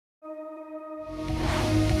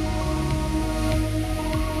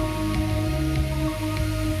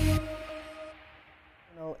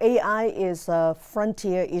AI is a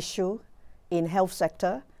frontier issue in health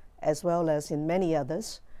sector as well as in many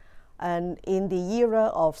others. And in the era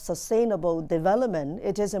of sustainable development,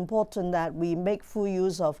 it is important that we make full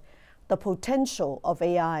use of the potential of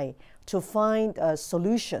AI to find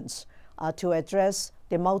solutions to address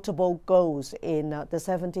the multiple goals in the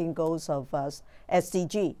 17 goals of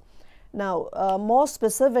SDG. Now, more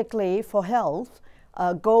specifically for health,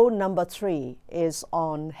 goal number 3 is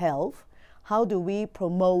on health. How do we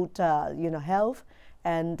promote health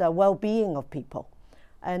and well-being of people?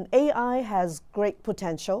 And AI has great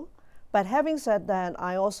potential, but having said that,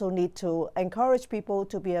 I also need to encourage people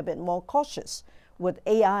to be a bit more cautious with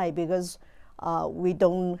AI because we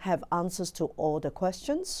don't have answers to all the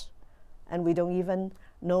questions, and we don't even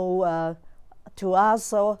know to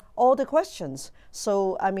ask all the questions.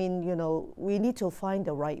 So, I mean, we need to find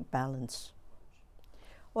the right balance.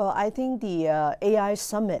 Well, I think the AI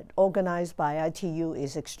Summit organized by ITU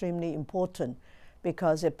is extremely important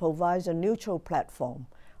because it provides a neutral platform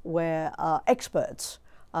where experts,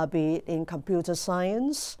 be it in computer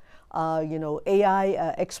science,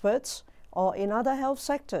 AI experts, or in other health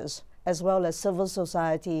sectors, as well as civil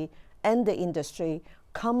society and the industry,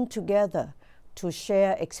 come together to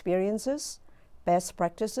share experiences, best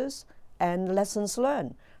practices, and lessons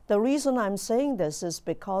learned. The reason I'm saying this is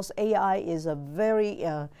because AI is a very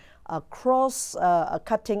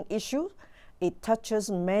cross-cutting issue. It touches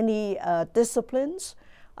many disciplines.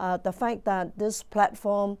 The fact that this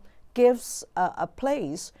platform gives a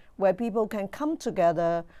place where people can come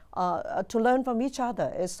together to learn from each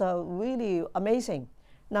other is really amazing.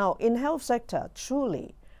 Now, in health sector,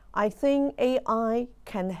 truly, I think AI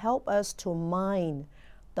can help us to mine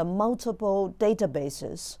the multiple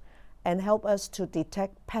databases and help us to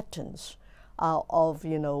detect patterns of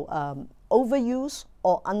overuse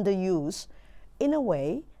or underuse. In a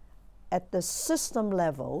way, at the system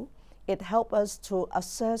level, it helps us to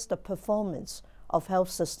assess the performance of health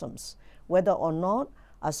systems, whether or not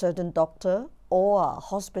a certain doctor or a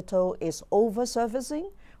hospital is over-servicing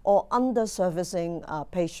or under-servicing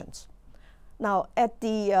patients. Now, at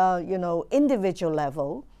the individual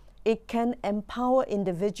level, it can empower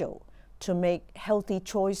individual to make healthy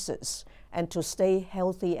choices and to stay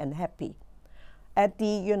healthy and happy. At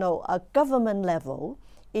the government level,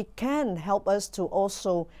 it can help us to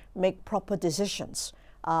also make proper decisions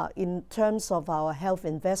in terms of our health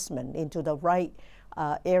investment into the right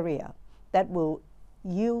area that will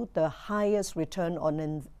yield the highest return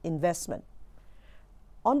on investment.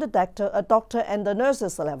 On the doctor and the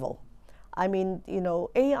nurses level, I mean,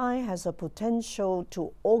 AI has a potential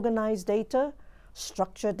to organize data,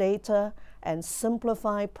 structure data, and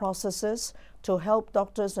simplify processes to help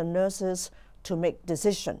doctors and nurses to make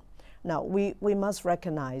decisions. Now, we must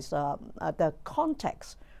recognize the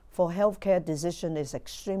context for healthcare decision is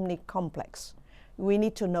extremely complex. We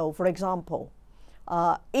need to know, for example,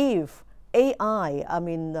 if AI,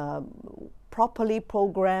 properly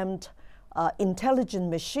programmed intelligent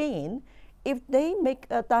machine, if they make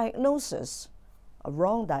a diagnosis, a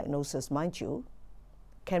wrong diagnosis, mind you,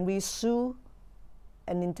 can we sue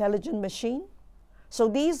an intelligent machine? So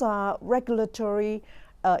these are regulatory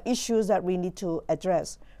issues that we need to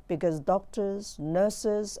address because doctors,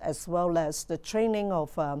 nurses, as well as the training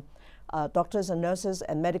of doctors and nurses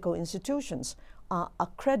and medical institutions are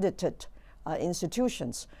accredited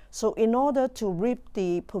institutions. So in order to reap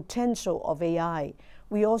the potential of AI,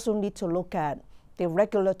 we also need to look at the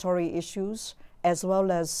regulatory issues as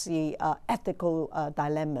well as the ethical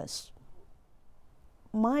dilemmas.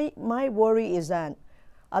 My worry is that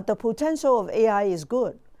the potential of AI is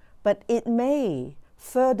good, but it may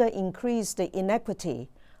further increase the inequity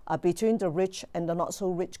between the rich and the not so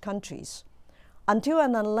rich countries. Until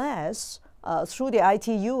and unless, through the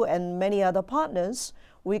ITU and many other partners,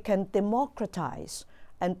 we can democratize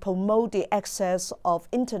and promote the access of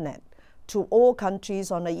internet to all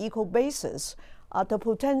countries on an equal basis, the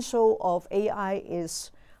potential of AI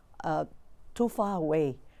is too far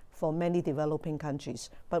away for many developing countries.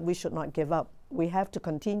 But we should not give up. We have to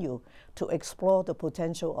continue to explore the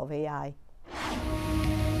potential of AI.